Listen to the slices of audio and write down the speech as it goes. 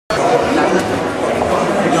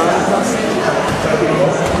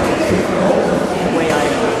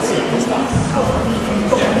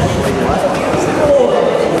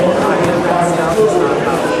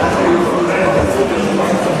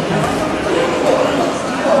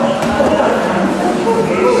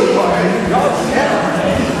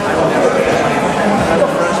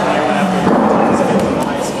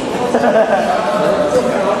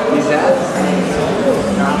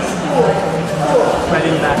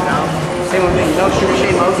No sugar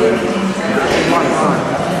shade motion?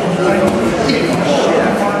 Yeah.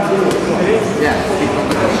 Yeah, keep up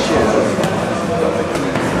with that shit.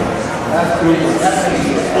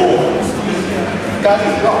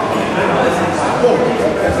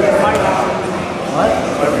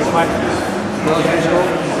 What? No visual?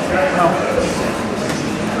 No.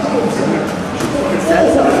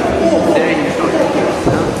 That's there you go.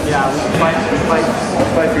 Yeah, we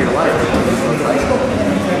fight for your life.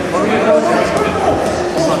 What were you going to say?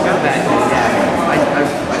 Look, I'm bad. Yeah,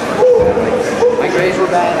 my grades were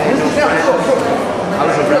bad. I had no friends. I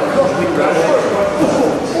was a complete rebel.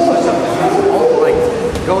 Like,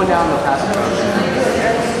 going down the path.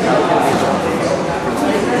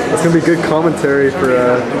 It's going to be good commentary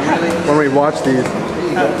for when we watch these.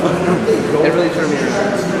 It really turned me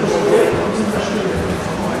around.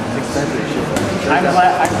 I'm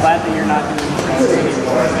glad that you're not doing drugs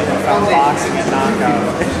anymore. That you found boxing and knockout.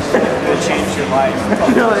 It changed your life.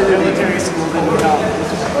 No, it didn't. Military school didn't help.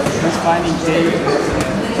 Just finding Dave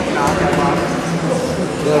knockout boxing.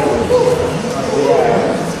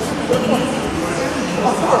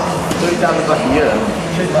 $30,000 a year.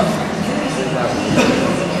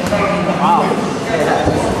 Wow.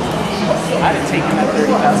 I'd have taken that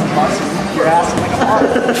 $30,000 and kicked your ass like a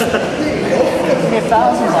mark. Give me $1,000,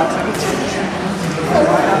 I could teach you. Right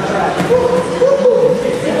on track.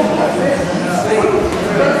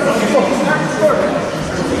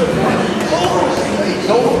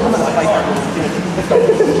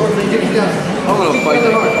 I'm gonna fight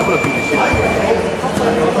that. I'm gonna beat the shit out of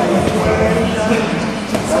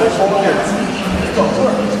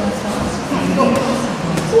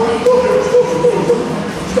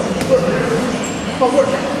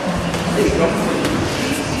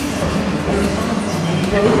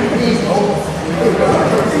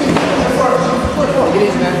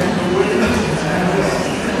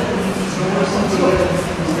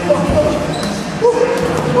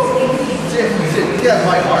Yeah,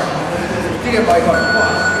 my heart. Dig it by heart.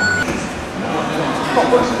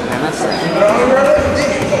 and that's it.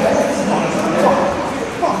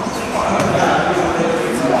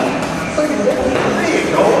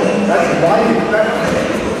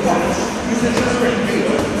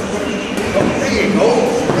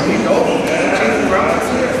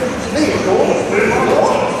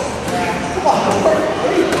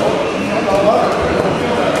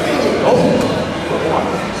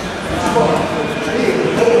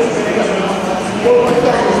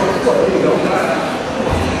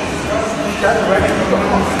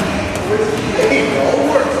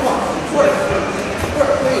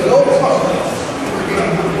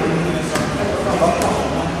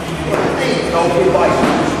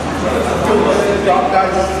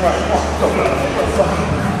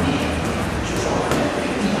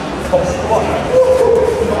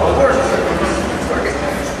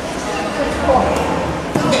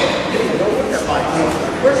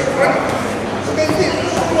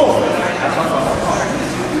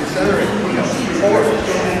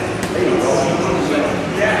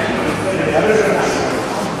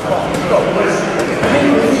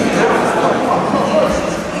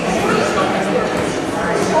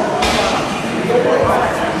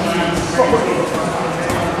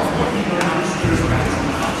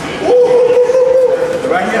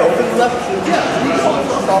 Right here, open the left. Yeah,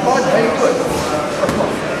 stop on, very good.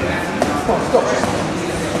 Stop.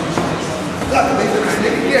 Left, make it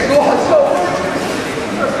stick. Yeah, go on, stop.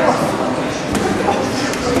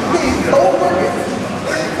 Go work it.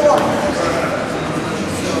 Go on.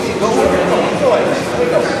 Go work it. Go ahead.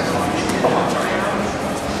 Go.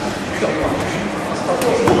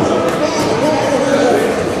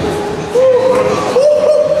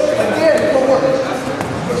 Again, go work it.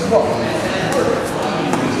 Go.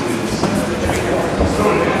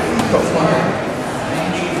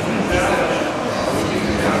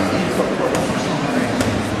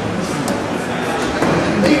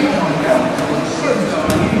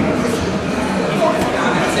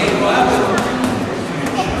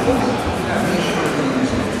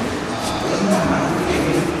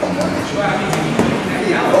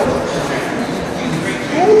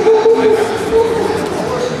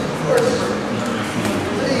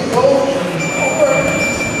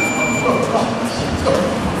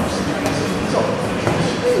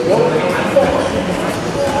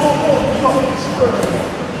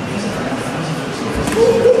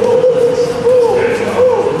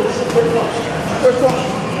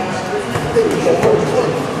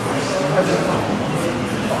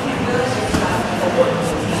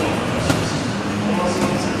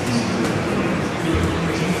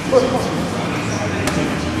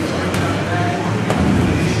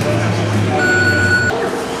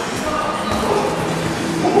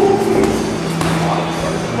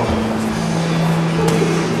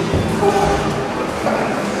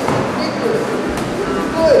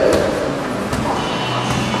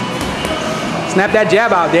 Snap that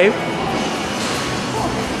jab out, Dave.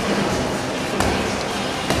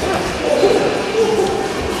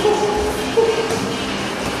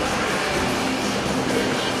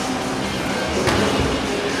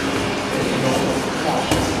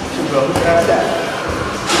 Bro, grab that.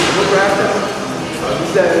 Grab that.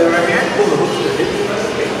 Use that right hand. Pull the hook to the hip.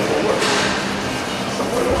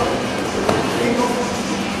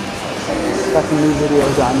 Got some new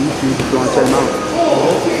videos on YouTube if you want to check them out.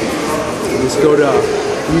 Just go to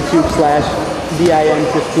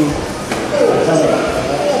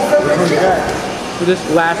YouTube/DIN15. Just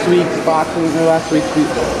last week's boxing, or last week's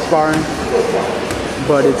sparring.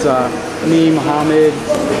 But it's me, Muhammad,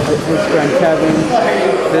 his friend Kevin,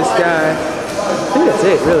 this guy. I think that's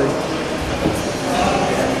it, really.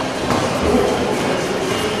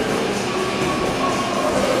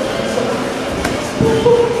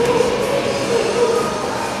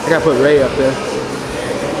 I gotta put Ray up there.